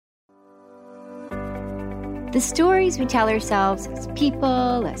The stories we tell ourselves as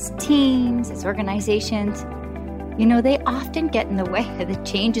people, as teams, as organizations, they often get in the way of the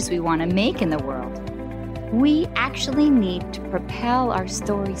changes we want to make in the world. We actually need to propel our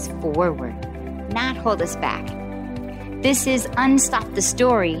stories forward, not hold us back. This is Unstop the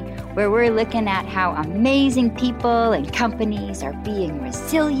Story, where we're looking at how amazing people and companies are being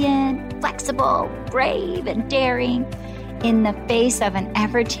resilient, flexible, brave, and daring in the face of an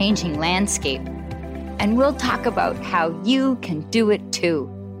ever-changing landscape. And we'll talk about how you can do it too.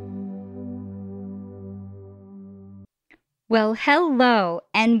 Well, hello,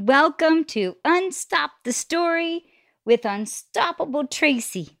 and welcome to Unstop the Story with Unstoppable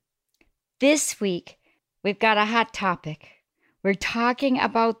Tracy. This week, we've got a hot topic. We're talking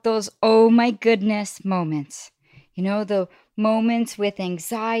about those oh my goodness moments. The moments with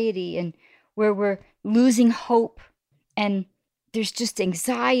anxiety and where we're losing hope, and there's just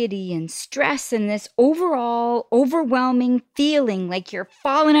anxiety and stress and this overall overwhelming feeling like you're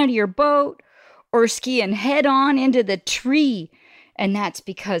falling out of your boat or skiing head on into the tree. And that's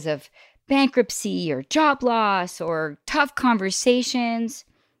because of bankruptcy or job loss or tough conversations.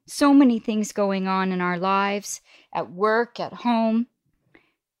 So many things going on in our lives, at work, at home.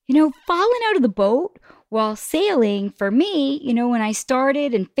 Falling out of the boat while sailing, for me, when I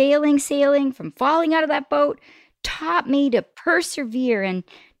started and failing sailing from falling out of that boat, taught me to persevere and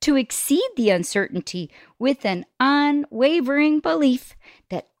to exceed the uncertainty with an unwavering belief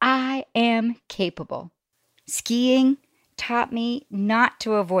that I am capable. Skiing taught me not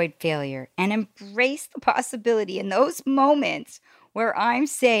to avoid failure and embrace the possibility in those moments where I'm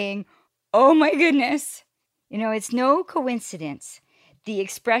saying, oh my goodness. It's no coincidence. The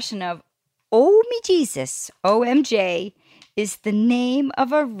expression of, oh me Jesus, OMJ, is the name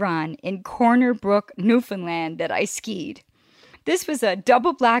of a run in Corner Brook, Newfoundland that I skied. This was a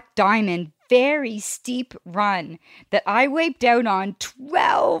double black diamond, very steep run that I wiped out on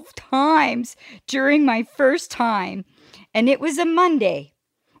 12 times during my first time, and it was a Monday.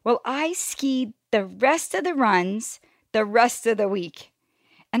 Well, I skied the rest of the runs the rest of the week,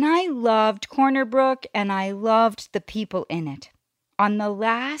 and I loved Corner Brook, and I loved the people in it. On the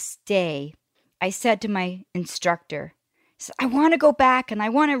last day, I said to my instructor, I want to go back and I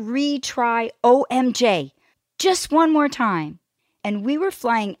want to retry OMJ just one more time. And we were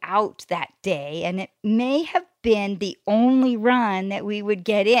flying out that day, and it may have been the only run that we would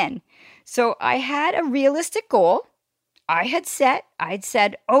get in. So I had a realistic goal. I'd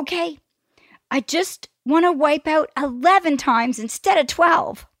said, okay, I just want to wipe out 11 times instead of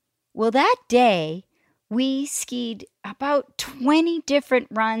 12. Well, that day, we skied about 20 different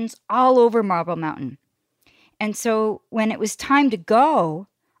runs all over Marble Mountain. And so when it was time to go,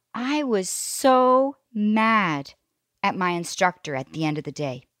 I was so mad at my instructor at the end of the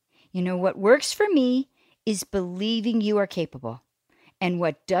day. What works for me is believing you are capable. And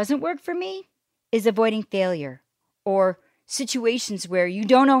what doesn't work for me is avoiding failure or situations where you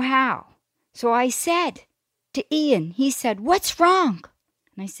don't know how. So I said to Ian, he said, what's wrong?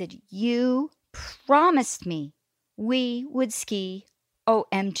 And I said, you promised me we would ski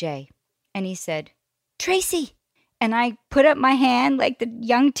OMJ. And he said, Tracy. And I put up my hand like the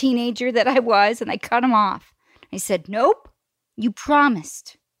young teenager that I was, and I cut him off. I said, nope, you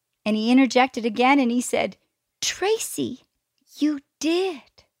promised. And he interjected again, and he said, Tracy, you did.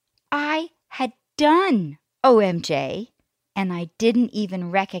 I had done OMJ, and I didn't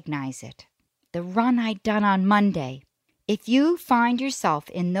even recognize it. The run I'd done on Monday. If you find yourself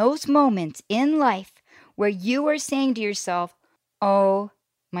in those moments in life where you are saying to yourself, oh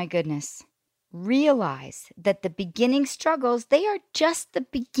my goodness, realize that the beginning struggles, they are just the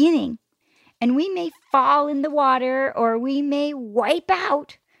beginning. And we may fall in the water or we may wipe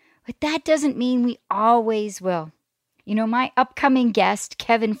out, but that doesn't mean we always will. My upcoming guest,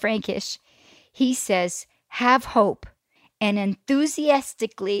 Kevin Frankish, he says, have hope and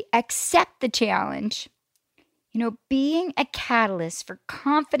enthusiastically accept the challenge. Being a catalyst for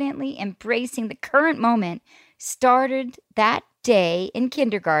confidently embracing the current moment started that day in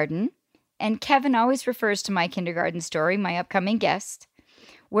kindergarten. And Kevin always refers to my kindergarten story, my upcoming guest,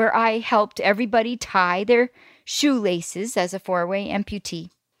 where I helped everybody tie their shoelaces as a 4-way amputee.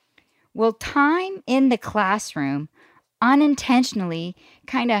 Well, time in the classroom unintentionally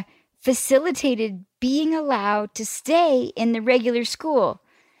kind of facilitated being allowed to stay in the regular school.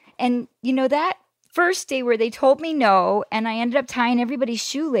 And, that first day where they told me no, and I ended up tying everybody's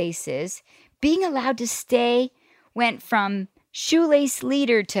shoelaces, being allowed to stay went from shoelace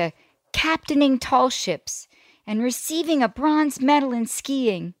leader to captaining tall ships and receiving a bronze medal in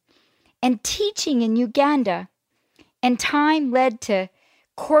skiing and teaching in Uganda. And time led to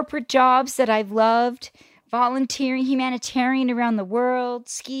corporate jobs that I've loved, volunteering, humanitarian around the world,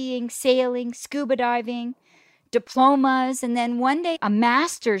 skiing, sailing, scuba diving, diplomas, and then one day a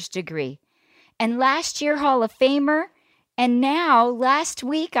master's degree. And last year, Hall of Famer. And now, last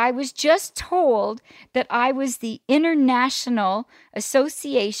week, I was just told that I was the International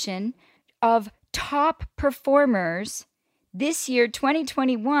Association of Top Performers, this year,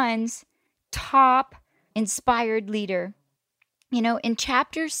 2021's top inspired leader. You know, in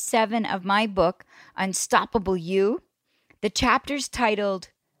chapter 7 of my book, Unstoppable You, the chapter's titled,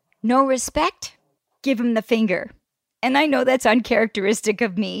 No Respect, Give Him the Finger. And I know that's uncharacteristic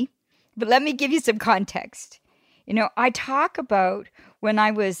of me, but let me give you some context. You know, I talk about when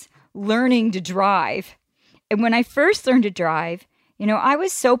I was learning to drive. And when I first learned to drive, you know, I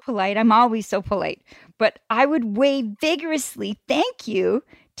was so polite. I'm always so polite. But I would wave vigorously, thank you,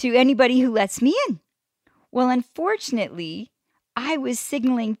 to anybody who lets me in. Well, unfortunately, I was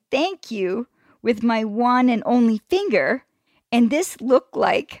signaling thank you with my one and only finger. And this looked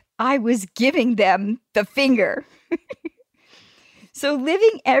like I was giving them the finger. So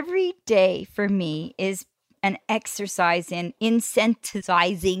living every day for me is an exercise in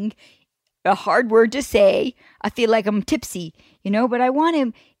incentivizing, a hard word to say. I feel like I'm tipsy, you know, but I want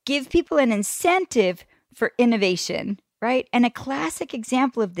to give people an incentive for innovation, right? And a classic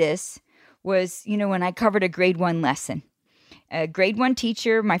example of this was, you know, when I covered a grade 1 lesson. A grade 1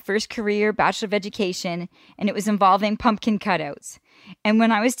 teacher, my first career, Bachelor of Education, and it was involving pumpkin cutouts. And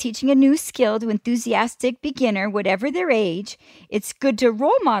when I was teaching a new skill to enthusiastic beginner, whatever their age, it's good to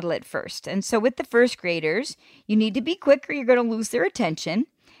role model it first. And so with the first graders, you need to be quick or you're going to lose their attention.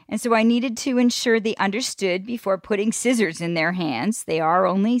 And so I needed to ensure they understood before putting scissors in their hands. They are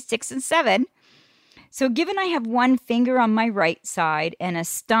only 6 and 7. So given I have one finger on my right side and a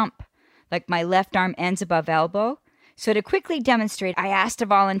stump, like my left arm ends above elbow, so to quickly demonstrate, I asked a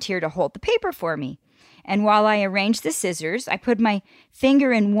volunteer to hold the paper for me. And while I arranged the scissors, I put my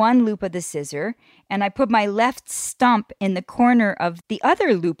finger in one loop of the scissor, and I put my left stump in the corner of the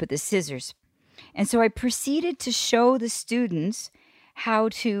other loop of the scissors. And so I proceeded to show the students how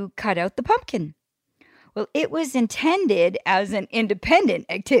to cut out the pumpkin. Well, it was intended as an independent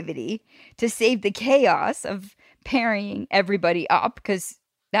activity to save the chaos of pairing everybody up, because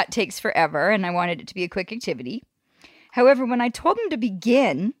that takes forever, and I wanted it to be a quick activity. However, when I told them to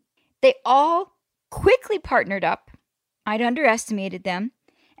begin, they all quickly partnered up. I'd underestimated them,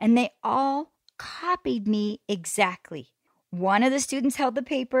 and they all copied me exactly. One of the students held the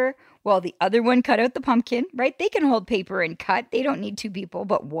paper while the other one cut out the pumpkin, right? They can hold paper and cut. They don't need 2 people,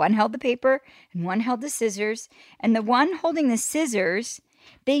 but one held the paper and one held the scissors. And the one holding the scissors,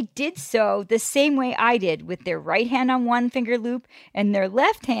 they did so the same way I did, with their right hand on one finger loop and their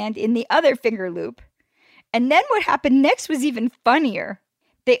left hand in the other finger loop. And then what happened next was even funnier.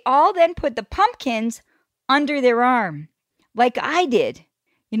 They all then put the pumpkins under their arm, like I did.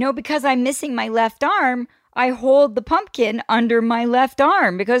 You know, because I'm missing my left arm, I hold the pumpkin under my left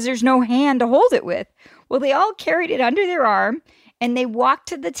arm because there's no hand to hold it with. Well, they all carried it under their arm, and they walked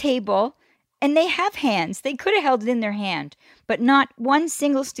to the table, and they have hands. They could have held it in their hand, but not one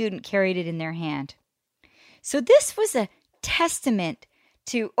single student carried it in their hand. So this was a testament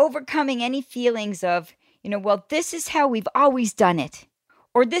to overcoming any feelings of, you know, well, this is how we've always done it,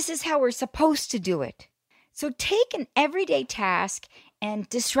 or this is how we're supposed to do it. So take an everyday task and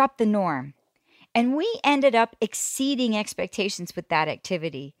disrupt the norm. And we ended up exceeding expectations with that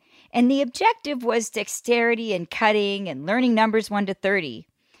activity. And the objective was dexterity and cutting and learning numbers 1 to 30.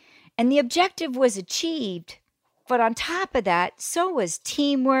 And the objective was achieved. But on top of that, so was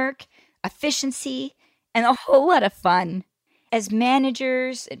teamwork, efficiency, and a whole lot of fun. As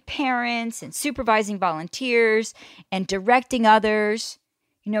managers and parents and supervising volunteers and directing others,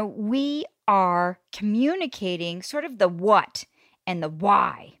 you know, we are communicating sort of the what and the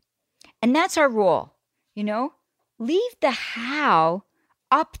why. And that's our role, you know. Leave the how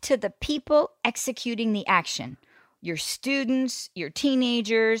up to the people executing the action. Your students, your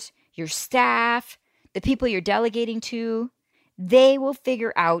teenagers, your staff, the people you're delegating to. They will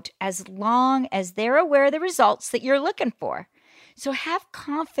figure out as long as they're aware of the results that you're looking for. So have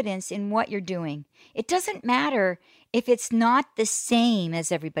confidence in what you're doing. It doesn't matter if it's not the same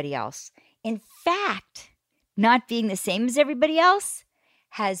as everybody else. In fact, not being the same as everybody else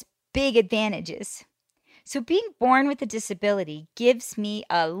has big advantages. So being born with a disability gives me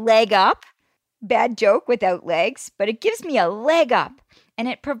a leg up. Bad joke without legs, but it gives me a leg up. And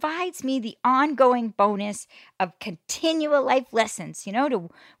it provides me the ongoing bonus of continual life lessons, you know, to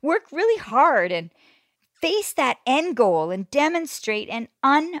work really hard and face that end goal and demonstrate an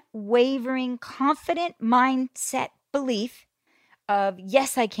unwavering, confident mindset belief of,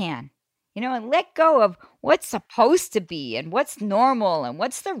 yes, I can. and let go of what's supposed to be and what's normal and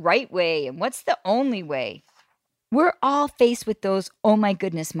what's the right way and what's the only way. We're all faced with those oh my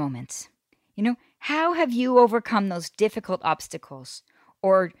goodness moments. How have you overcome those difficult obstacles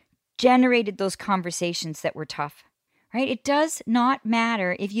or generated those conversations that were tough, right? It does not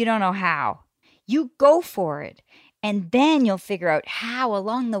matter if you don't know how. You go for it, and then you'll figure out how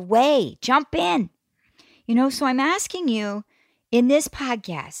along the way. Jump in. So I'm asking you in this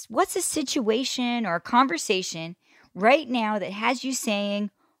podcast, what's a situation or a conversation right now that has you saying,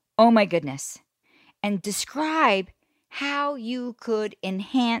 oh my goodness, and describe how you could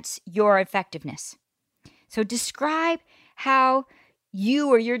enhance your effectiveness. So describe how you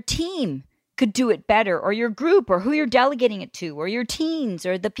or your team could do it better, or your group, or who you're delegating it to, or your teens,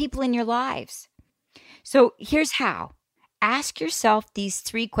 or the people in your lives. So here's how. Ask yourself these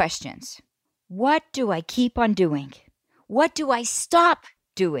 3 questions. What do I keep on doing? What do I stop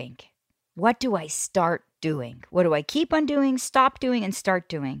doing? What do I start doing? What do I keep on doing, stop doing, and start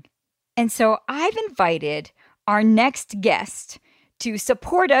doing? And so I've invited our next guest to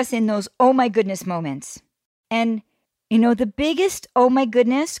support us in those oh my goodness moments. And, the biggest oh my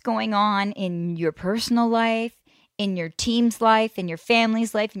goodness going on in your personal life, in your team's life, in your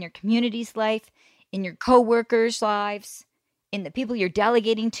family's life, in your community's life, in your coworkers' lives, in the people you're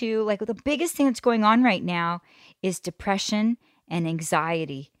delegating to, like the biggest thing that's going on right now is depression and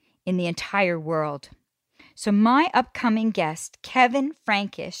anxiety in the entire world. So my upcoming guest, Kevin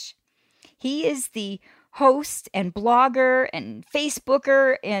Frankish, he is the host and blogger and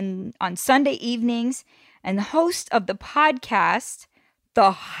Facebooker on Sunday evenings, and the host of the podcast,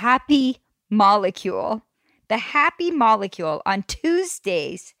 The Happy Molecule. The Happy Molecule. On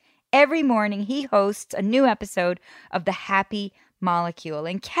Tuesdays, every morning, he hosts a new episode of The Happy Molecule.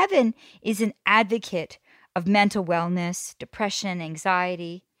 And Kevin is an advocate of mental wellness, depression,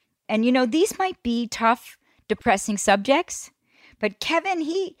 anxiety. And these might be tough, depressing subjects, but Kevin,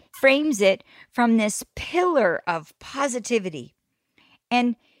 he frames it from this pillar of positivity.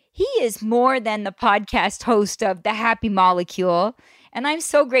 And he is more than the podcast host of The Happy Molecule. And I'm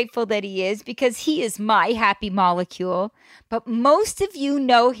so grateful that he is, because he is my happy molecule. But most of you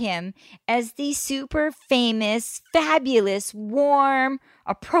know him as the super famous, fabulous, warm,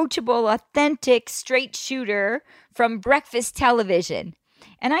 approachable, authentic straight shooter from breakfast television.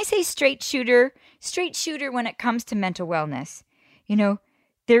 And I say straight shooter when it comes to mental wellness.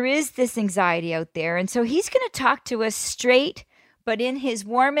 There is this anxiety out there. And so he's going to talk to us straight, but in his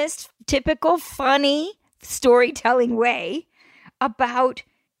warmest, typical, funny storytelling way about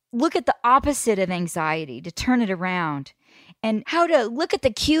look at the opposite of anxiety to turn it around and how to look at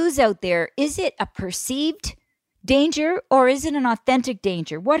the cues out there. Is it a perceived danger or is it an authentic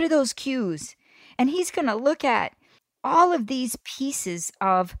danger? What are those cues? And he's going to look at all of these pieces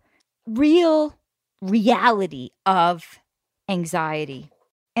of reality of anxiety.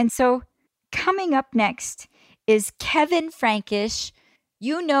 And so coming up next is Kevin Frankish.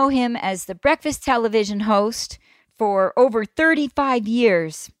 You know him as the breakfast television host for over 35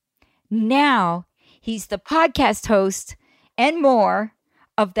 years. Now he's the podcast host and more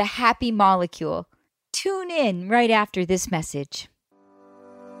of The Happy Molecule. Tune in right after this message.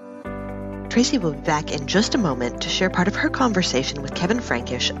 Tracy will be back in just a moment to share part of her conversation with Kevin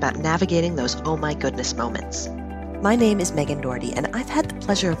Frankish about navigating those oh my goodness moments. My name is Megan Doherty, and I've had the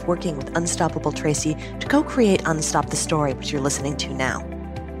pleasure of working with Unstoppable Tracy to co-create Unstop the Story, which you're listening to now.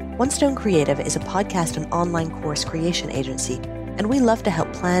 One Stone Creative is a podcast and online course creation agency, and we love to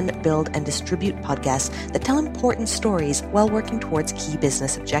help plan, build, and distribute podcasts that tell important stories while working towards key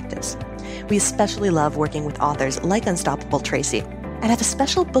business objectives. We especially love working with authors like Unstoppable Tracy, and have a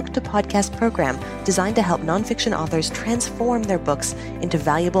special book-to-podcast program designed to help nonfiction authors transform their books into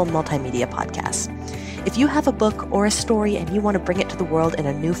valuable multimedia podcasts. If you have a book or a story and you want to bring it to the world in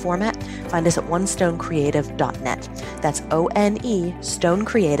a new format, find us at onestonecreative.net. That's O-N-E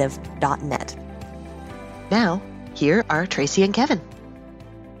stonecreative.net. Now, here are Tracy and Kevin.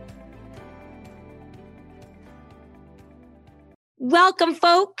 Welcome,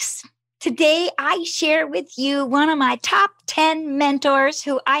 folks. Today, I share with you one of my top 10 mentors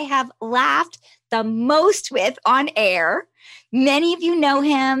who I have laughed the most with on air. Many of you know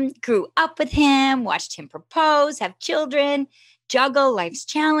him, grew up with him, watched him propose, have children, juggle life's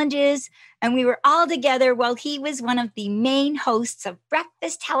challenges, and we were all together while he was one of the main hosts of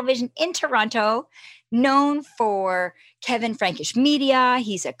breakfast television in Toronto, known for Kevin Frankish Media.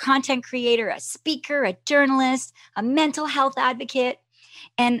 He's a content creator, a speaker, a journalist, a mental health advocate.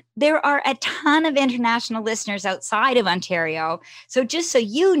 And there are a ton of international listeners outside of Ontario. So just so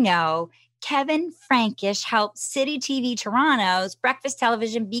you know, Kevin Frankish helped City TV Toronto's breakfast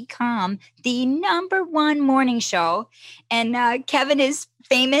television become the #1 morning show. And Kevin is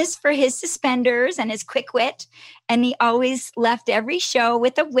famous for his suspenders and his quick wit. And he always left every show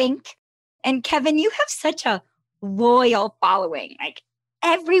with a wink. And Kevin, you have such a loyal following, like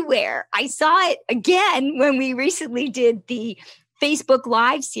everywhere. I saw it again when we recently did the Facebook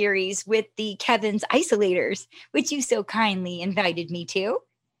Live series with the Kevin's Isolators, which you so kindly invited me to.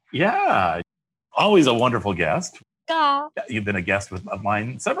 Yeah, always a wonderful guest. Yeah. You've been a guest of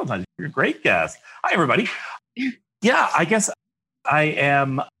mine several times. You're a great guest. Hi, everybody. Yeah, I guess I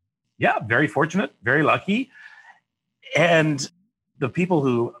am, very fortunate, very lucky. And the people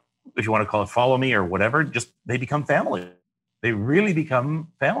who, if you want to call it follow me or whatever, just they become family. They really become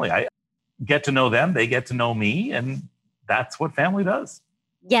family. I get to know them. They get to know me. And that's what family does.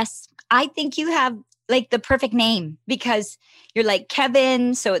 Yes. I think you have like the perfect name because you're like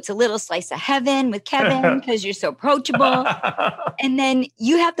Kevin. So it's a little slice of heaven with Kevin because you're so approachable. And then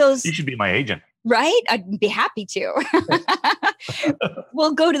you have those. You should be my agent. Right? I'd be happy to.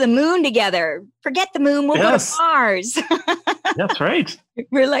 We'll go to the moon together. Forget the moon. We'll go to Mars. That's right.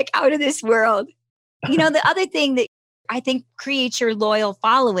 We're like out of this world. You know, the other thing that I think creates your loyal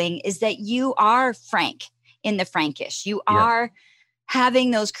following is that you are frank in the Frankish. You are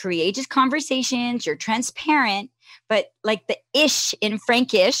having those courageous conversations. You're transparent. But like the ish in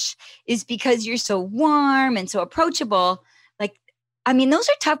Frankish is because you're so warm and so approachable. Like, I mean, those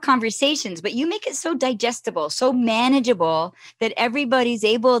are tough conversations, but you make it so digestible, so manageable that everybody's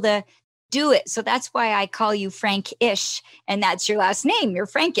able to do it. So that's why I call you Frank-ish. And that's your last name. You're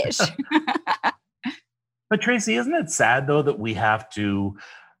Frankish. But Tracy, isn't it sad though that we have to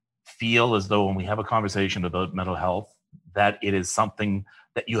feel as though when we have a conversation about mental health, that it is something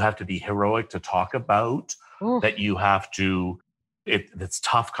that you have to be heroic to talk about, that you have to, it's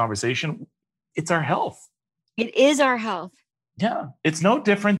tough conversation. It's our health. It is our health. Yeah. It's no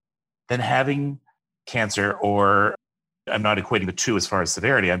different than having cancer, or I'm not equating the two as far as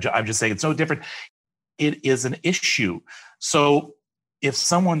severity. I'm just saying it's no different. It is an issue. So if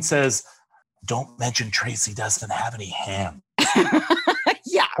someone says, don't mention Tracy doesn't have any hands.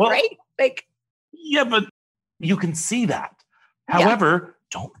 Right? Like, yeah, but you can see that. However,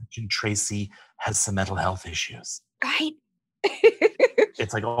 don't mention Tracy has some mental health issues. Right.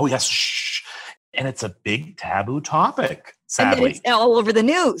 It's like, oh, yes, shh. And it's a big taboo topic, sadly. And it's all over the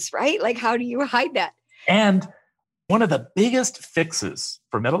news, right? Like, how do you hide that? And one of the biggest fixes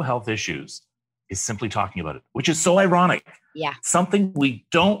for mental health issues is simply talking about it, which is so ironic. Yeah. Something we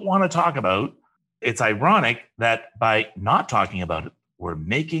don't want to talk about. It's ironic that by not talking about it, we're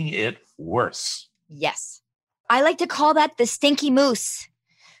making it worse. Yes. I like to call that the stinky moose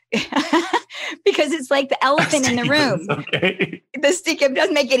because it's like the elephant in the room. Okay. The stinky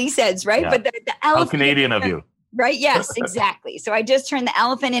doesn't make any sense, right? Yeah. But the elephant. How Canadian of you. Right? Yes, exactly. So I just turned the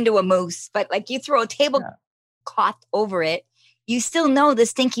elephant into a moose, but like you throw a tablecloth over it, you still know the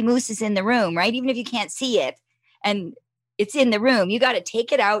stinky moose is in the room, right? Even if you can't see it and it's in the room, you got to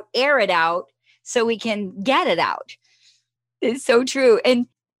take it out, air it out so we can get it out. It's so true. And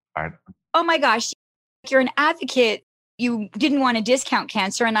oh my gosh, you're an advocate. You didn't want to discount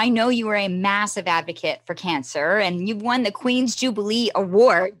cancer. And I know you were a massive advocate for cancer and you've won the Queen's Jubilee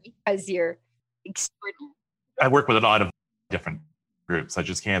Award because you're extraordinary. I work with a lot of different groups, such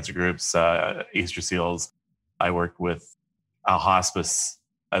as cancer groups, Easter Seals. I work with a hospice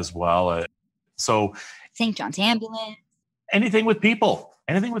as well. So St. John's Ambulance. Anything with people.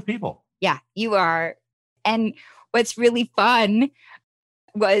 Yeah, you are. And what's really fun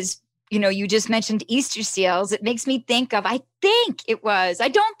was, you know, you just mentioned Easter Seals. It makes me think of, I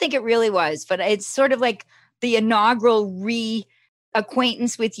don't think it really was, but it's sort of like the inaugural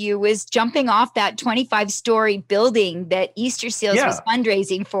acquaintance with you was jumping off that 25-story building that Easter Seals was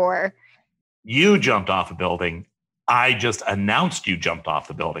fundraising for. You jumped off a building. I just announced you jumped off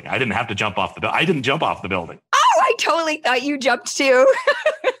the building. I didn't have to jump off the building. I didn't jump off the building. Oh, I totally thought you jumped too.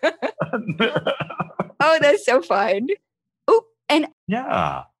 Oh, that's so fun. Oh, and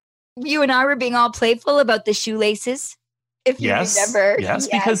you and I were being all playful about the shoelaces. If you remember. Yes,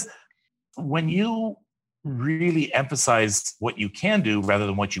 because when you really emphasize what you can do rather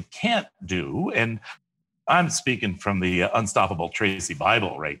than what you can't do, and I'm speaking from the Unstoppable Tracy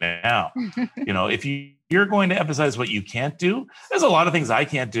Bible right now. You know, if you're going to emphasize what you can't do, there's a lot of things I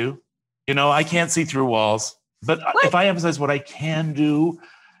can't do. You know, I can't see through walls. But if I emphasize what I can do,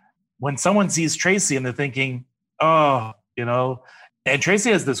 when someone sees Tracy and they're thinking, oh, you know, and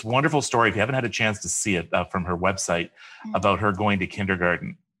Tracy has this wonderful story, if you haven't had a chance to see it from her website, about her going to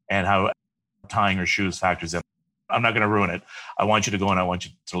kindergarten and how tying her shoes factors in. I'm not going to ruin it. I want you to go and I want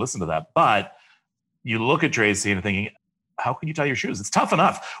you to listen to that. But you look at Tracy and thinking, how can you tie your shoes? It's tough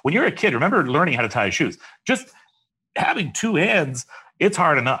enough. When you're a kid, remember learning how to tie shoes. Just having two hands, it's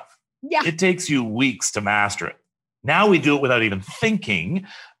hard enough. Yeah. It takes you weeks to master it. Now we do it without even thinking.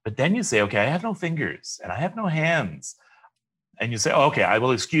 But then you say, okay, I have no fingers and I have no hands. And you say, oh, okay, I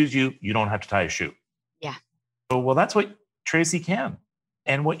will excuse you. You don't have to tie a shoe. Yeah. So, well, that's what Tracy can.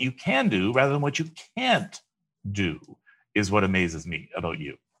 And what you can do rather than what you can't do is what amazes me about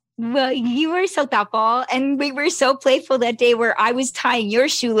you. Well, you were so thoughtful, and we were so playful that day where I was tying your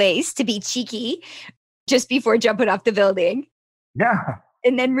shoelace to be cheeky just before jumping off the building. Yeah.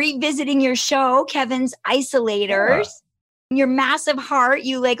 And then revisiting your show, Kevin's Isolators, your massive heart.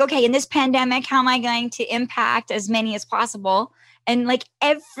 You like, okay, in this pandemic, how am I going to impact as many as possible? And like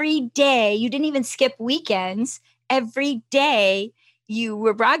every day, you didn't even skip weekends. Every day you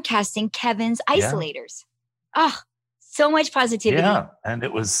were broadcasting Kevin's Isolators. Oh, so much positivity. Yeah. And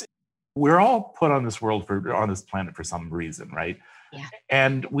we're all put on this on this planet for some reason, right? Yeah.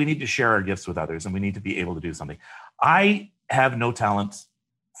 And we need to share our gifts with others, and we need to be able to do something. I have no talent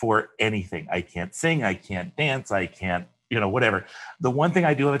for anything. I can't sing. I can't dance. I can't, whatever. The one thing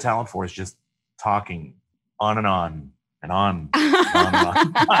I do have a talent for is just talking on and on and on and on and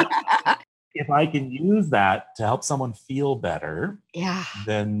on. But if I can use that to help someone feel better,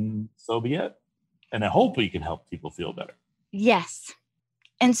 then so be it. And I hope we can help people feel better. Yes.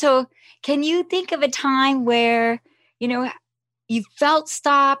 And so can you think of a time where, you felt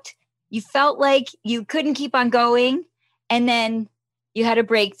stopped, you felt like you couldn't keep on going, and then you had a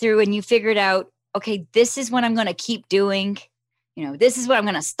breakthrough and you figured out, okay, this is what I'm going to keep doing. This is what I'm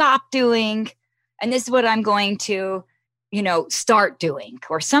going to stop doing. And this is what I'm going to, start doing,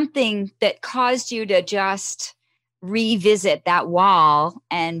 or something that caused you to just revisit that wall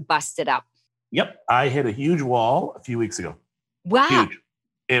and bust it up. Yep. I hit a huge wall a few weeks ago. Wow. Huge.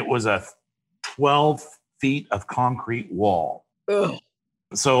 It was a 12 feet of concrete wall. Ugh.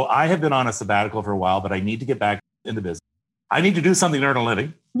 So I have been on a sabbatical for a while, but I need to get back into business. I need to do something to earn a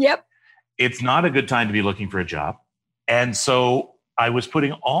living. Yep. It's not a good time to be looking for a job. And so I was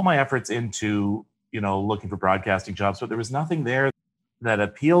putting all my efforts into, looking for broadcasting jobs, but there was nothing there that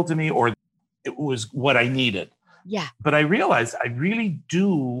appealed to me or it was what I needed. Yeah. But I realized I really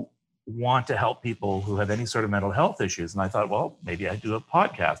do want to help people who have any sort of mental health issues. And I thought, well, maybe I do a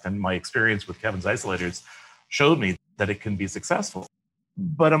podcast. And my experience with Kevin's Isolators showed me that it can be successful.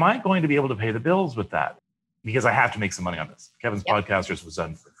 But am I going to be able to pay the bills with that? Because I have to make some money on this. Kevin's Podcasters was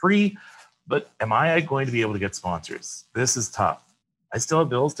done for free, but am I going to be able to get sponsors? This is tough. I still have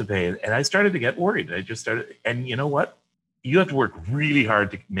bills to pay. And I started to get worried. And you know what? You have to work really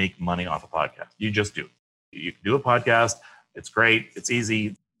hard to make money off a podcast. You just do. You can do a podcast. It's great. It's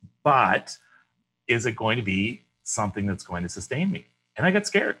easy. But is it going to be something that's going to sustain me? And I got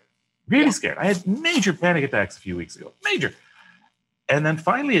scared, really scared. I had major panic attacks a few weeks ago, major. And then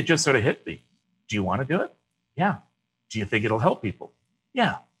finally it just sort of hit me. Do you want to do it? Yeah. Do you think it'll help people?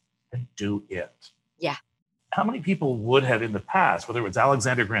 Yeah. Then do it. Yeah. How many people would have in the past, whether it was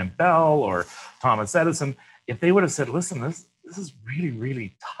Alexander Graham Bell or Thomas Edison, if they would have said, listen, this is really,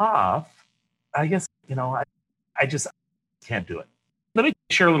 really tough. I guess, I just can't do it. Let me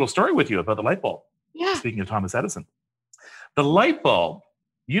share a little story with you about the light bulb. Yeah. Speaking of Thomas Edison. The light bulb,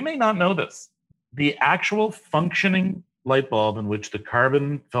 you may not know this. The actual functioning light bulb in which the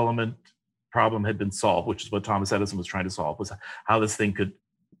carbon filament problem had been solved, which is what Thomas Edison was trying to solve, was how this thing could,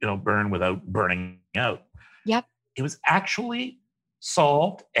 burn without burning out. Yep. It was actually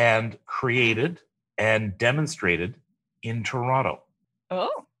solved and created and demonstrated in Toronto.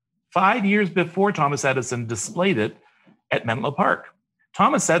 Oh. 5 years before Thomas Edison displayed it at Menlo Park.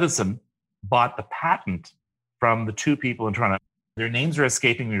 Thomas Edison bought the patent from the two people in Toronto. Their names are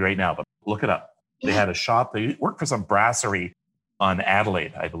escaping me right now, but look it up. They had a shop. They worked for some brasserie on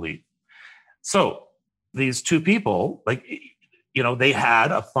Adelaide, I believe. So these two people, they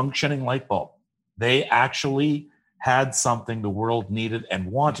had a functioning light bulb. They actually had something the world needed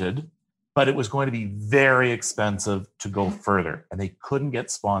and wanted, but it was going to be very expensive to go further. And they couldn't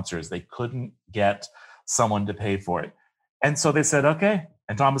get sponsors. They couldn't get someone to pay for it. And so they said, okay.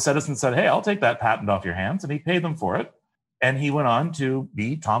 And Thomas Edison said, hey, I'll take that patent off your hands. And he paid them for it. And he went on to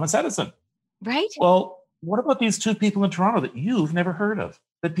be Thomas Edison. Right. Well, what about these two people in Toronto that you've never heard of,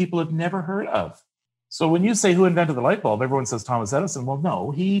 that people have never heard of? So when you say who invented the light bulb, everyone says Thomas Edison. Well,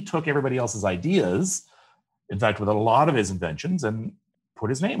 no, he took everybody else's ideas, in fact, with a lot of his inventions, and put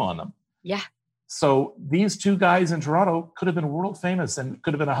his name on them. Yeah. So these two guys in Toronto could have been world famous and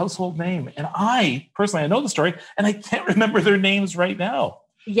could have been a household name. And I know the story, and I can't remember their names right now.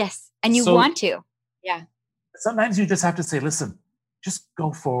 Yes. And you want to. Yeah. Sometimes you just have to say, listen, just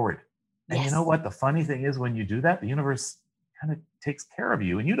go forward. And you Yes. know what? The funny thing is when you do that, the universe kind of takes care of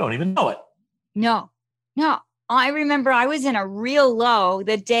you and you don't even know it. No. I remember I was in a real low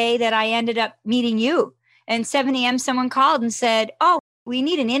the day that I ended up meeting you. And 7 a.m. someone called and said, oh, we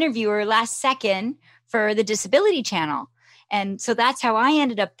need an interviewer last second for the Disability Channel. And so that's how I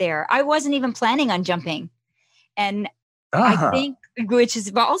ended up there. I wasn't even planning on jumping. And I think, which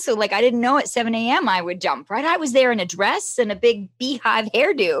is also like, I didn't know at 7 a.m. I would jump, right? I was there in a dress and a big beehive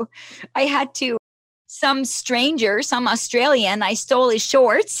hairdo. I had to, some stranger, some Australian, I stole his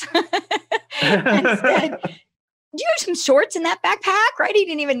shorts and said, do you have some shorts in that backpack? Right? He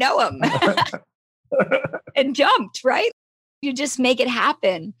didn't even know him and jumped, right? You just make it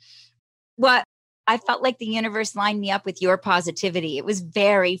happen. What I felt like the universe lined me up with your positivity. It was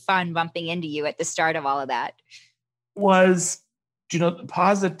very fun bumping into you at the start of all of that. Was,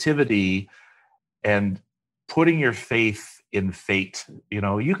 positivity and putting your faith in fate.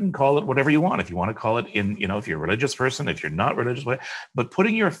 You can call it whatever you want. If you want to call it if you're a religious person, if you're not religious, but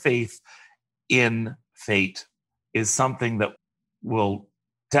putting your faith in fate is something that will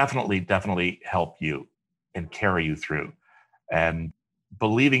definitely help you and carry you through. And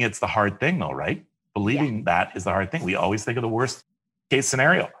believing it's the hard thing though, right? Believing that is the hard thing. We always think of the worst case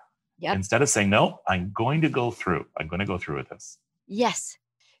scenario. Yep. Instead of saying, no, I'm going to go through with this. Yes.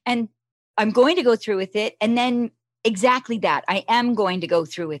 And I'm going to go through with it. And then exactly that. I am going to go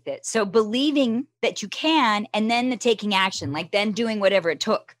through with it. So believing that you can, and then the taking action, like then doing whatever it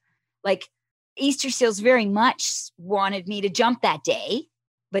took. Like Easter Seals very much wanted me to jump that day,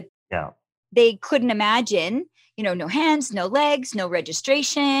 but they couldn't imagine, no hands, no legs, no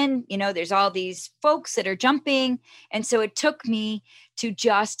registration. There's all these folks that are jumping. And so it took me to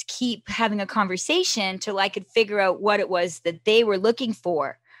just keep having a conversation till I could figure out what it was that they were looking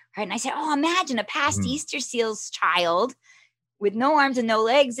for. Right. And I said, oh, imagine a past Easter Seals child with no arms and no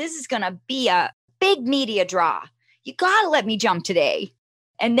legs. This is going to be a big media draw. You got to let me jump today.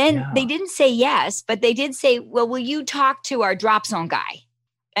 And then they didn't say yes, but they did say, well, will you talk to our drop zone guy?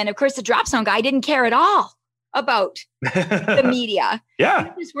 And of course, the drop zone guy didn't care at all about the media. Yeah.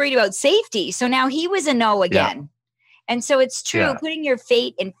 He was worried about safety. So now he was a no again. Yeah. And so it's true, putting your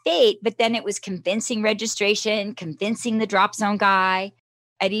fate in fate, but then it was convincing registration, convincing the drop zone guy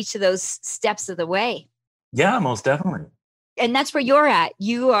at each of those steps of the way. Yeah, most definitely. And that's where you're at.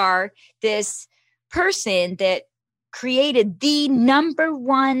 You are this person that created the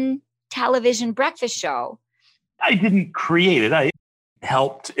 #1 television breakfast show. I didn't create it. I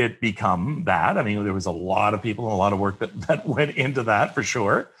helped it become that. I mean, there was a lot of people and a lot of work that went into that for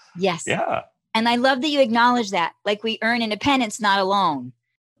sure. Yes. Yeah. And I love that you acknowledge that. Like, we earn independence, not alone.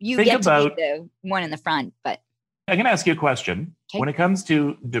 You get to be the one in the front, but. I can ask you a question. Okay. When it comes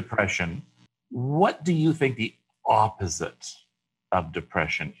to depression, what do you think the opposite of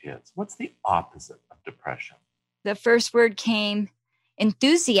depression is? What's the opposite of depression? The first word came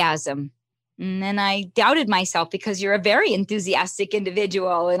enthusiasm. And then I doubted myself because you're a very enthusiastic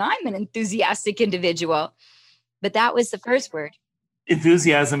individual and I'm an enthusiastic individual. But that was the first word.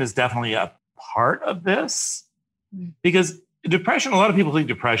 Enthusiasm is definitely a part of this because depression, a lot of people think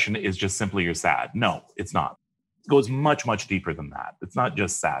depression is just simply you're sad. No, it's not. It goes much, much deeper than that. It's not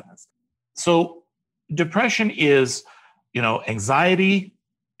just sadness. So depression is, anxiety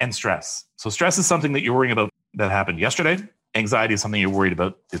and stress. So stress is something that you're worrying about that happened yesterday. Anxiety is something you're worried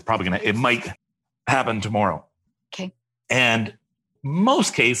about is it might happen tomorrow. Okay. And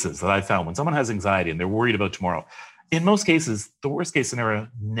most cases that I found when someone has anxiety and they're worried about tomorrow, in most cases, the worst case scenario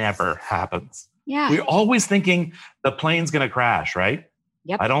never happens. Yeah. We're always thinking the plane's going to crash, right?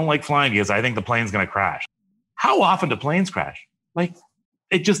 Yep. I don't like flying because I think the plane's going to crash. How often do planes crash? Like,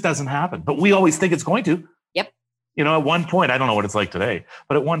 it just doesn't happen. But we always think it's going to. Yep. At one point, I don't know what it's like today,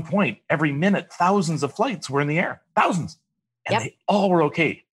 but at one point, every minute, thousands of flights were in the air. Thousands. And they all were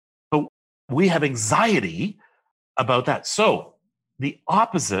okay. But we have anxiety about that. So the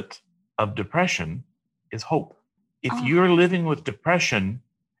opposite of depression is hope. If you're living with depression,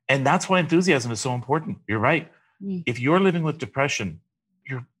 and that's why enthusiasm is so important. You're right. If you're living with depression,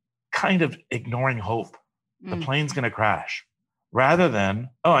 you're kind of ignoring hope. The plane's going to crash rather than,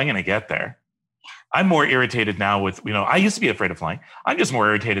 I'm going to get there. I'm more irritated now with, I used to be afraid of flying. I'm just more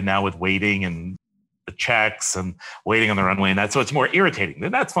irritated now with waiting and the checks and waiting on the runway and that. So it's more irritating.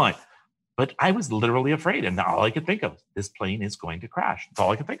 That's fine. But I was literally afraid. And all I could think of, this plane is going to crash. That's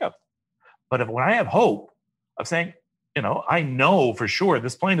all I could think of. But when I have hope of saying, I know for sure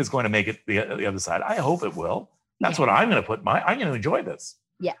this plane is going to make it the other side. I hope it will. That's what I'm going to I'm going to enjoy this.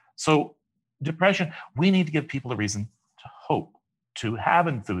 Yeah. So depression, we need to give people a reason to hope, to have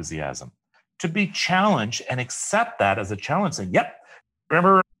enthusiasm, to be challenged and accept that as a challenge. Saying, yep.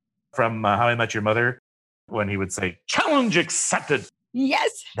 Remember from How I Met Your Mother when he would say, challenge accepted.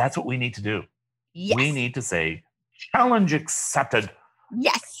 Yes. That's what we need to do. Yes. We need to say, challenge accepted.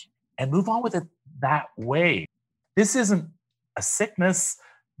 Yes. And move on with it that way. This isn't a sickness.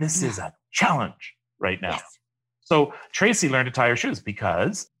 This is a challenge right now. Yes. So Tracy learned to tie her shoes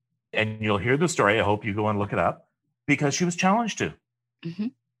because, and you'll hear the story, I hope you go and look it up, because she was challenged to. Mm-hmm.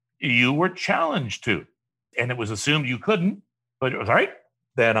 You were challenged to. And it was assumed you couldn't, but it was all right,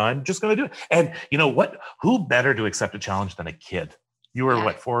 then I'm just going to do it. And you know what? Who better to accept a challenge than a kid? You were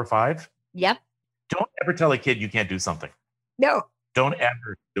what, 4 or 5? Yep. Don't ever tell a kid you can't do something. No. Don't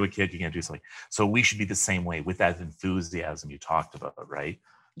ever do a kid you can't do something. So we should be the same way with that enthusiasm you talked about, right?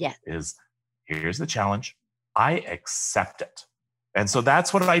 Yeah. Is here's the challenge. I accept it. And so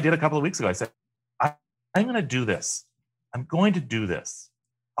that's what I did a couple of weeks ago. I said, I'm going to do this. I'm going to do this.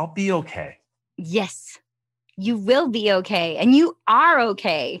 I'll be okay. Yes. You will be okay. And you are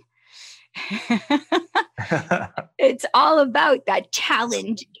okay. It's all about that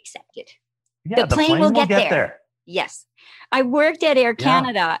challenge accepted. Yeah, the plane will get there. Yes. I worked at Air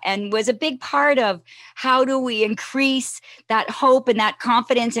Canada and was a big part of how do we increase that hope and that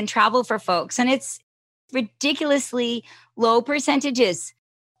confidence in travel for folks. And it's ridiculously low percentages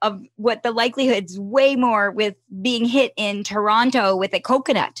of what the likelihood's way more with being hit in Toronto with a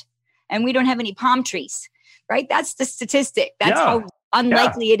coconut. And we don't have any palm trees, right? That's the statistic. That's how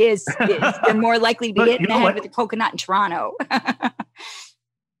unlikely it is. They're more likely to be hit in the head with a coconut in Toronto.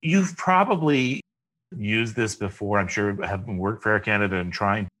 You've probably used this before. I'm sure having worked for Air Canada and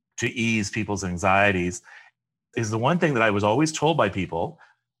trying to ease people's anxieties is the one thing that I was always told by people,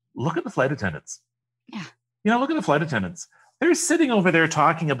 look at the flight attendants. Yeah. You know, look at the flight attendants. They're sitting over there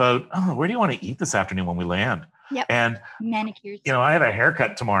talking about, oh, where do you want to eat this afternoon when we land? Yep. And, manicures. You know, I have a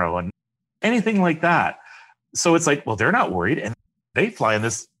haircut tomorrow and anything like that. So it's like, well, they're not worried. And they fly in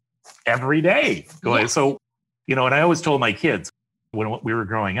this every day. So, you know, and I always told my kids when we were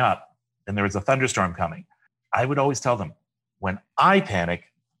growing up and there was a thunderstorm coming, I would always tell them, when I panic,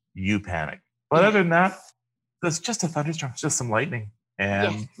 you panic. But other than that, it's just a thunderstorm. It's just some lightning.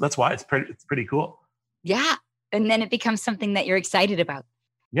 And that's why it's pretty cool. Yeah. And then it becomes something that you're excited about.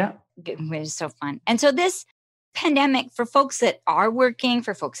 Yeah. Which is so fun. And so this pandemic, for folks that are working,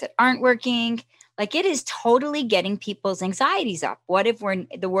 for folks that aren't working, like it is totally getting people's anxieties up. What if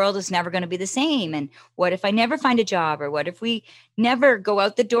the world is never going to be the same? And what if I never find a job? Or what if we never go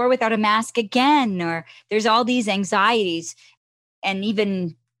out the door without a mask again? Or there's all these anxieties. And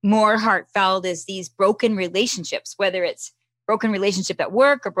even more heartfelt is these broken relationships, whether it's broken relationship at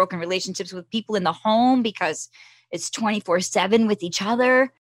work or broken relationships with people in the home because it's 24/7 with each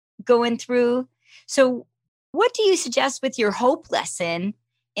other going through. So what do you suggest with your hope lesson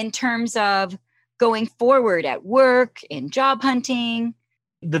in terms of going forward at work, in job hunting?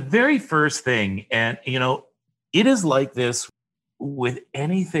 The very first thing, and you know, it is like this with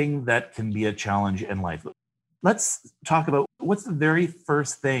anything that can be a challenge in life. Let's talk about what's the very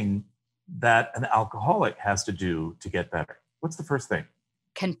first thing that an alcoholic has to do to get better. What's the first thing?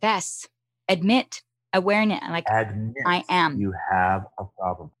 Confess, admit, awareness. Like, admit I am. You have a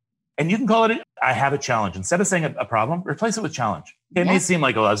problem. And you can call it, I have a challenge. Instead of saying a problem, replace it with challenge. It may seem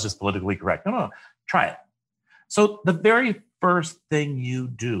like, oh, that's just politically correct. No, try it. So the very first thing you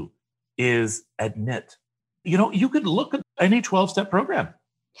do is admit. You know, you could look at any 12-step program.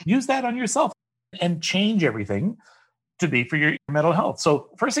 Use that on yourself and change everything to be for your mental health. So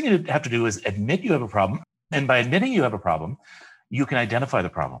first thing you have to do is admit you have a problem. And by admitting you have a problem, you can identify the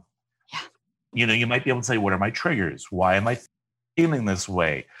problem. Yeah. You know, you might be able to say, what are my triggers? Why am I feeling this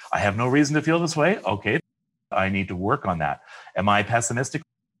way? I have no reason to feel this way. Okay, I need to work on that. Am I pessimistic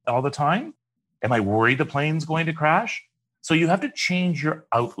all the time? Am I worried the plane's going to crash? So you have to change your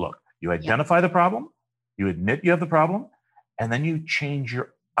outlook. You identify the problem, you admit you have the problem, and then you change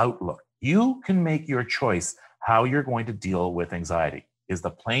your outlook. You can make your choice how you're going to deal with anxiety. Is the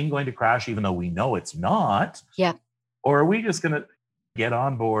plane going to crash even though we know it's not? Yeah. Or are we just going to get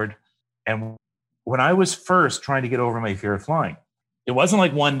on board? And when I was first trying to get over my fear of flying, it wasn't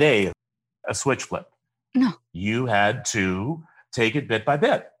like one day a switch flipped. No. You had to take it bit by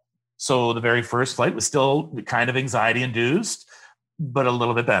bit. So the very first flight was still kind of anxiety induced, but a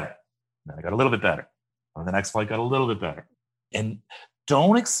little bit better. Then I got a little bit better. And the next flight got a little bit better. And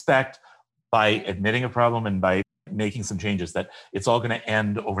don't expect by admitting a problem and by making some changes that it's all going to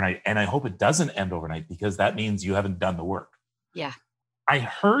end overnight. And I hope it doesn't end overnight because that means you haven't done the work. Yeah. I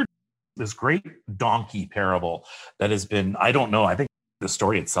heard this great donkey parable that has been, I don't know, I think the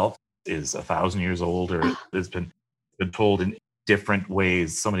story itself is 1,000 years old or has been told in different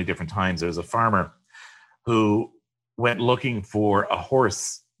ways, so many different times. There was a farmer who went looking for a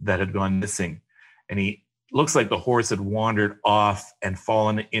horse that had gone missing. And he looks like the horse had wandered off and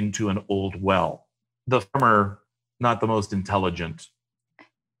fallen into an old well. The farmer, not the most intelligent,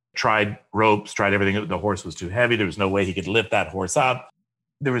 tried ropes, tried everything. The horse was too heavy. There was no way he could lift that horse up.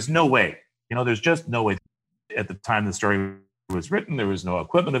 There was no way. There's just no way. At the time the story was written, there was no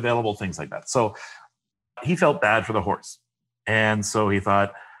equipment available, things like that. So he felt bad for the horse. And so he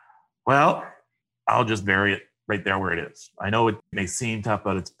thought, well, I'll just bury it right there where it is. I know it may seem tough,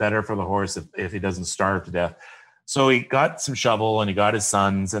 but it's better for the horse if he doesn't starve to death. So he got some shovel and he got his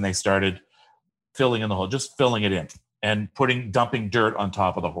sons and they started filling in the hole, just filling it in and dumping dirt on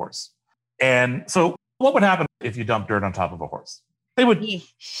top of the horse. And so what would happen if you dump dirt on top of a horse? They would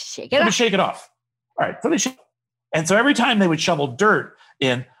shake it off. All right, so they shake. And so every time they would shovel dirt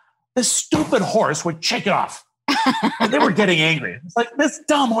in, this stupid horse would shake it off. And they were getting angry. It's like, this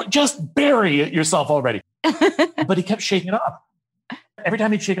dumb horse, just bury it yourself already. But he kept shaking it off. Every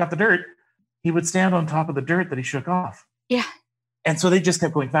time he'd shake off the dirt, he would stand on top of the dirt that he shook off. Yeah. And so they just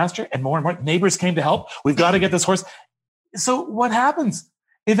kept going faster and more and more. Neighbors came to help. We've got to get this horse. So what happens?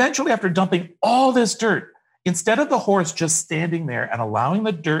 Eventually, after dumping all this dirt, instead of the horse just standing there and allowing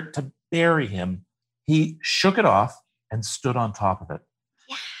the dirt to bury him, he shook it off and stood on top of it.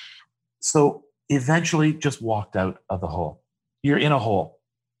 Yeah. So eventually just walked out of the hole. You're in a hole.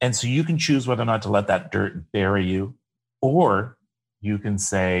 And so you can choose whether or not to let that dirt bury you, or you can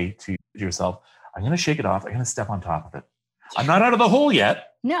say to yourself, I'm going to shake it off. I'm going to step on top of it. I'm not out of the hole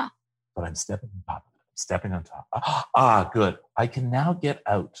yet. No. But I'm stepping on top of it. I'm stepping on top. Good. I can now get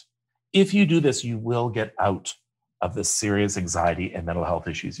out. If you do this, you will get out of the serious anxiety and mental health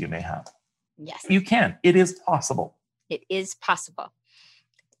issues you may have. Yes. You can. It is possible. It is possible.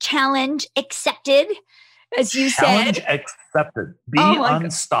 Challenge accepted, as you Challenge said. Accepted. Be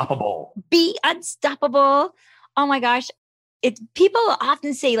unstoppable. Be unstoppable. Oh my gosh. People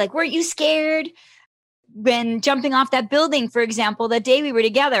often say, like, weren't you scared when jumping off that building, for example, the day we were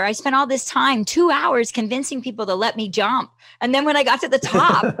together? I spent all this time, 2 hours, convincing people to let me jump. And then when I got to the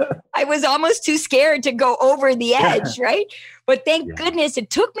top, I was almost too scared to go over the edge, right? But thank goodness it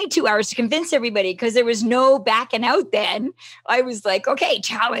took me 2 hours to convince everybody, because there was no backing out then. I was like, okay,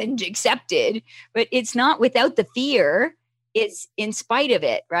 challenge accepted. But it's not without the fear. It's in spite of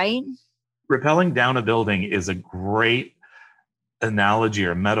it, right? Rappelling down a building is a great analogy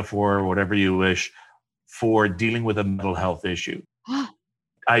or metaphor, or whatever you wish, for dealing with a mental health issue.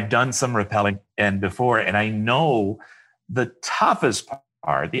 I've done some rappelling before, and I know the toughest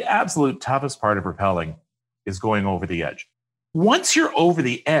part, the absolute toughest part of rappelling is going over the edge. Once you're over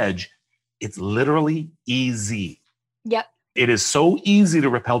the edge, it's literally easy. Yep. It is so easy to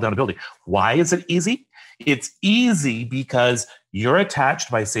rappel down a building. Why is it easy? It's easy because you're attached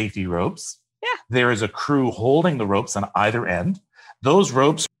by safety ropes. Yeah. There is a crew holding the ropes on either end. Those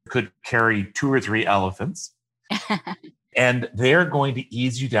ropes could carry 2 or 3 elephants, and they're going to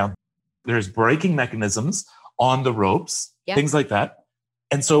ease you down. There's braking mechanisms on the ropes, things like that.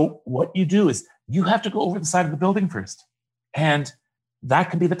 And so what you do is you have to go over the side of the building first. And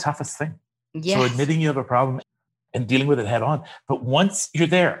that can be the toughest thing. Yes. So admitting you have a problem and dealing with it head on. But once you're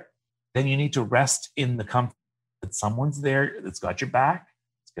there, then you need to rest in the comfort that someone's there that's got your back.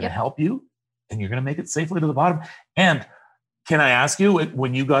 It's going to help you, and you're going to make it safely to the bottom. And can I ask you,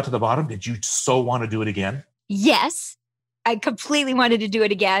 when you got to the bottom, did you so want to do it again? Yes. I completely wanted to do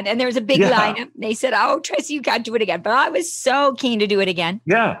it again. And there was a big lineup. They said, oh, Tracy, you can't do it again. But I was so keen to do it again.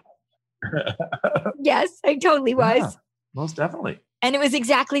 Yeah. Yes, I totally was. Yeah, most definitely. And it was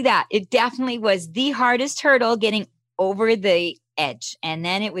exactly that. It definitely was the hardest hurdle, getting over the edge. And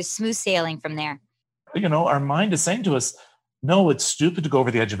then it was smooth sailing from there. Our mind is saying to us, no, it's stupid to go over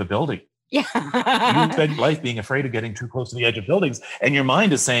the edge of a building. Yeah. You spend life being afraid of getting too close to the edge of buildings. And your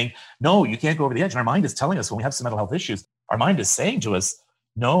mind is saying, no, you can't go over the edge. And our mind is telling us, when we have some mental health issues, our mind is saying to us,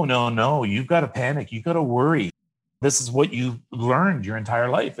 no, you've got to panic. You've got to worry. This is what you've learned your entire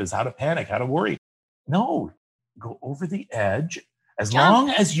life, is how to panic, how to worry. No, go over the edge. As long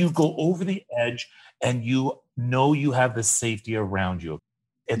as you go over the edge and you know you have the safety around you.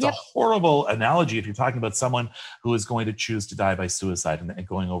 It's a horrible analogy if you're talking about someone who is going to choose to die by suicide and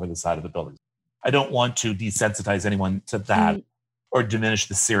going over the side of the building. I don't want to desensitize anyone to that or diminish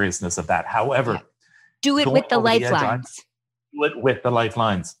the seriousness of that. However, do it with the lifelines. Do it with the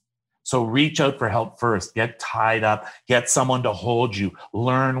lifelines. So reach out for help first. Get tied up. Get someone to hold you.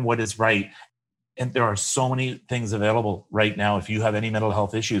 Learn what is right. And there are so many things available right now. If you have any mental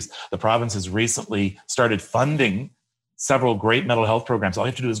health issues, the province has recently started funding several great mental health programs. All you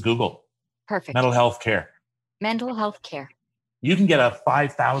have to do is Google Perfect. mental health care. Mental health care. You can get a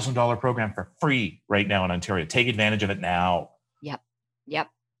 $5,000 program for free right now in Ontario. Take advantage of it now. Yep.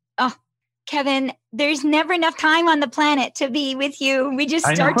 Oh, Kevin, there's never enough time on the planet to be with you. We just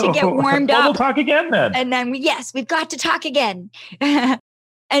start to get warmed Well, up. we'll talk again then. And then, we've got to talk again.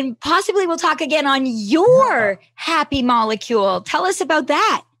 And possibly we'll talk again on your happy molecule. Tell us about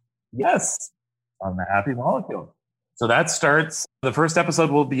that. Yes, on the happy molecule. So that starts, the first episode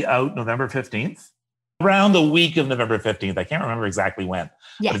will be out November 15th, around the week of November 15th. I can't remember exactly when.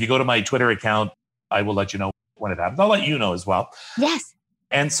 Yes. But if you go to my Twitter account, I will let you know when it happens. I'll let you know as well. Yes.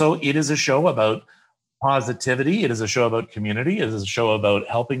 And so it is a show about positivity. It is a show about community. It is a show about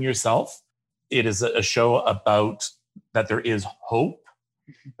helping yourself. It is a show about that there is hope.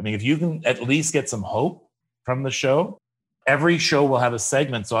 I mean, if you can at least get some hope from the show, every show will have a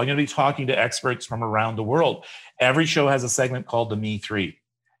segment. So I'm going to be talking to experts from around the world. Every show has a segment called the Me 3.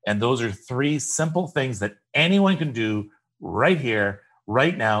 And those are 3 simple things that anyone can do right here,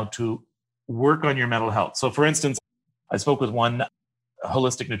 right now to work on your mental health. So for instance, I spoke with one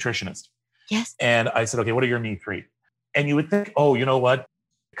holistic nutritionist. Yes. And I said, okay, what are your Me 3? And you would think, oh, you know what?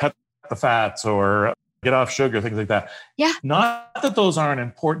 Cut the fats or get off sugar, things like that. Yeah. Not that those aren't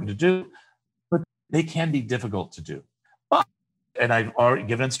important to do, but they can be difficult to do. But, and I've already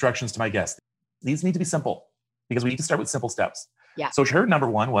given instructions to my guests. These need to be simple because we need to start with simple steps. Yeah. So her number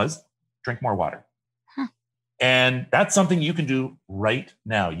 1 was drink more water. Huh. And that's something you can do right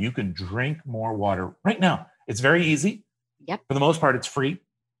now. You can drink more water right now. It's very easy. Yep. For the most part, it's free.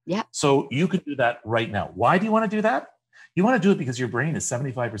 Yep. So you can do that right now. Why do you want to do that? You want to do it because your brain is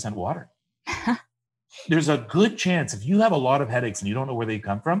 75% water. There's a good chance if you have a lot of headaches and you don't know where they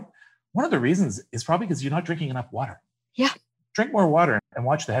come from, one of the reasons is probably because you're not drinking enough water. Yeah. Drink more water and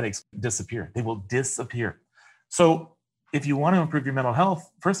watch the headaches disappear. They will disappear. So if you want to improve your mental health,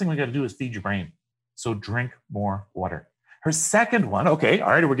 first thing we got to do is feed your brain. So drink more water. Her second one, okay,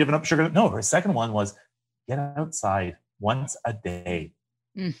 all right, we're giving up sugar. No, her second one was get outside once a day.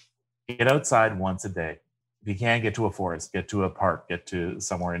 Get outside once a day. If you can, get to a forest, get to a park, get to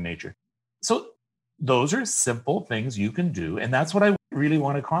somewhere in nature. So those are simple things you can do. And that's what I really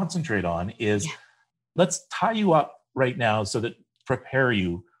want to concentrate on is let's tie you up right now so that prepare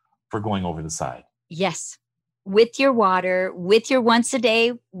you for going over the side. Yes. With your water, with your once a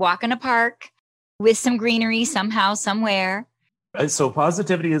day walk in a park, with some greenery somehow, somewhere. So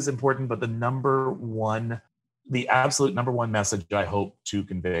positivity is important, but the absolute number 1 message I hope to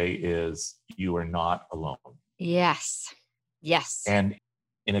convey is you are not alone. Yes. Yes. And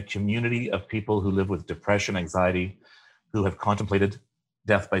in a community of people who live with depression, anxiety, who have contemplated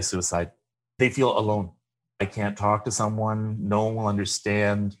death by suicide, they feel alone. I can't talk to someone. No one will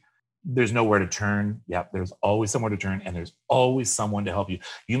understand. There's nowhere to turn. Yeah, there's always somewhere to turn, and there's always someone to help you.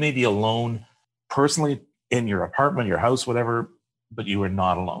 You may be alone personally in your apartment, your house, whatever, but you are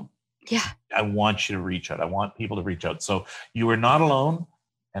not alone. Yeah. I want you to reach out. I want people to reach out. So you are not alone,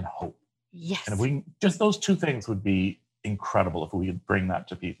 and hope. Yes. And if we just those 2 things would be incredible if we could bring that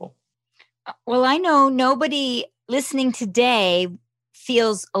to people. Well, I know nobody listening today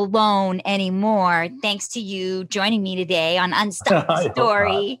feels alone anymore, thanks to you joining me today on Unstop the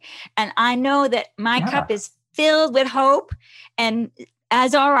Story. And I know that my cup is filled with hope. And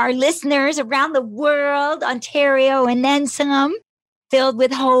as are our listeners around the world, Ontario and then some, filled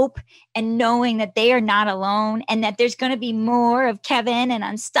with hope and knowing that they are not alone and that there's going to be more of Kevin and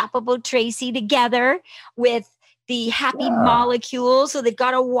Unstoppable Tracy together with the happy molecule. So they've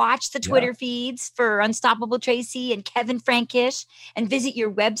got to watch the Twitter feeds for Unstoppable Tracy and Kevin Frankish and visit your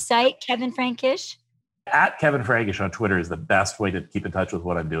website, Kevin Frankish. At Kevin Frankish on Twitter is the best way to keep in touch with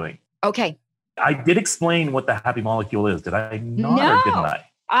what I'm doing. Okay. I did explain what the happy molecule is. Did I not or didn't I?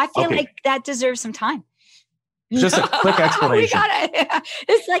 I feel like that deserves some time. Just a quick explanation.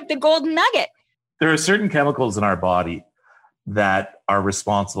 It's like the golden nugget. There are certain chemicals in our body that are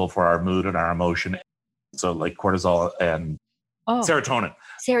responsible for our mood and our emotion. So like cortisol and serotonin.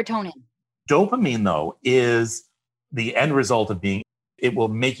 Serotonin. Dopamine, though, is the end result of it will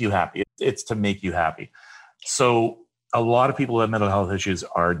make you happy. It's to make you happy. So a lot of people who have mental health issues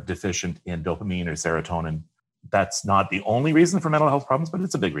are deficient in dopamine or serotonin. That's not the only reason for mental health problems, but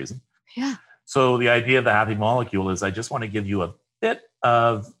it's a big reason. Yeah. So the idea of the happy molecule is I just want to give you a bit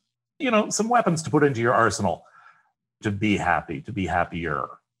of, some weapons to put into your arsenal to be happy, to be happier.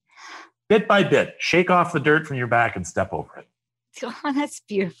 Bit by bit, shake off the dirt from your back and step over it. Oh, that's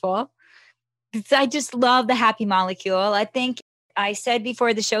beautiful. I just love the happy molecule. I think I said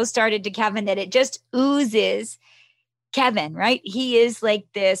before the show started to Kevin that it just oozes Kevin, right? He is like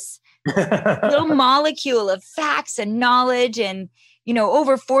this little molecule of facts and knowledge and,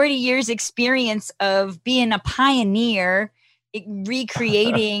 over 40 years experience of being a pioneer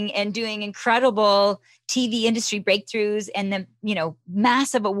recreating and doing incredible TV industry breakthroughs, and the,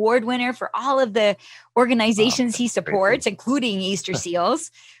 massive award winner for all of the organizations he supports, including Easter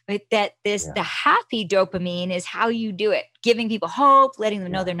Seals. But the happy dopamine is how you do it, giving people hope, letting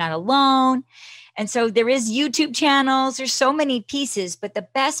them know they're not alone. And so there is YouTube channels. There's so many pieces, but the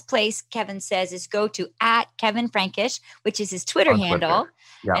best place, Kevin says, is go to @KevinFrankish, which is his Twitter handle.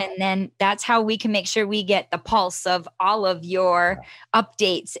 Yeah. And then that's how we can make sure we get the pulse of all of your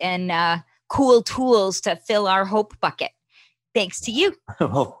updates and cool tools to fill our hope bucket. Thanks to you.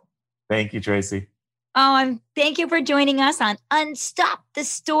 Well, thank you, Tracy. Oh, and thank you for joining us on Unstop the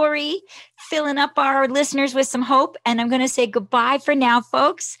Story, filling up our listeners with some hope. And I'm going to say goodbye for now,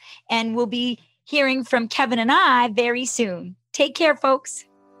 folks. And we'll be hearing from Kevin and I very soon. Take care, folks.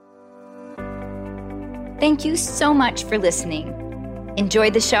 Thank you so much for listening.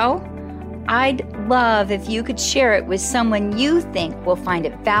 Enjoyed the show? I'd love if you could share it with someone you think will find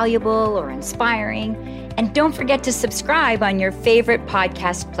it valuable or inspiring. And don't forget to subscribe on your favorite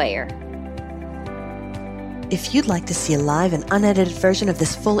podcast player. If you'd like to see a live and unedited version of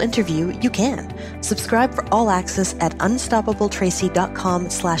this full interview, you can. Subscribe for all access at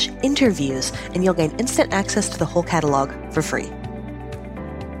unstoppabletracy.com/interviews, and you'll gain instant access to the whole catalog for free.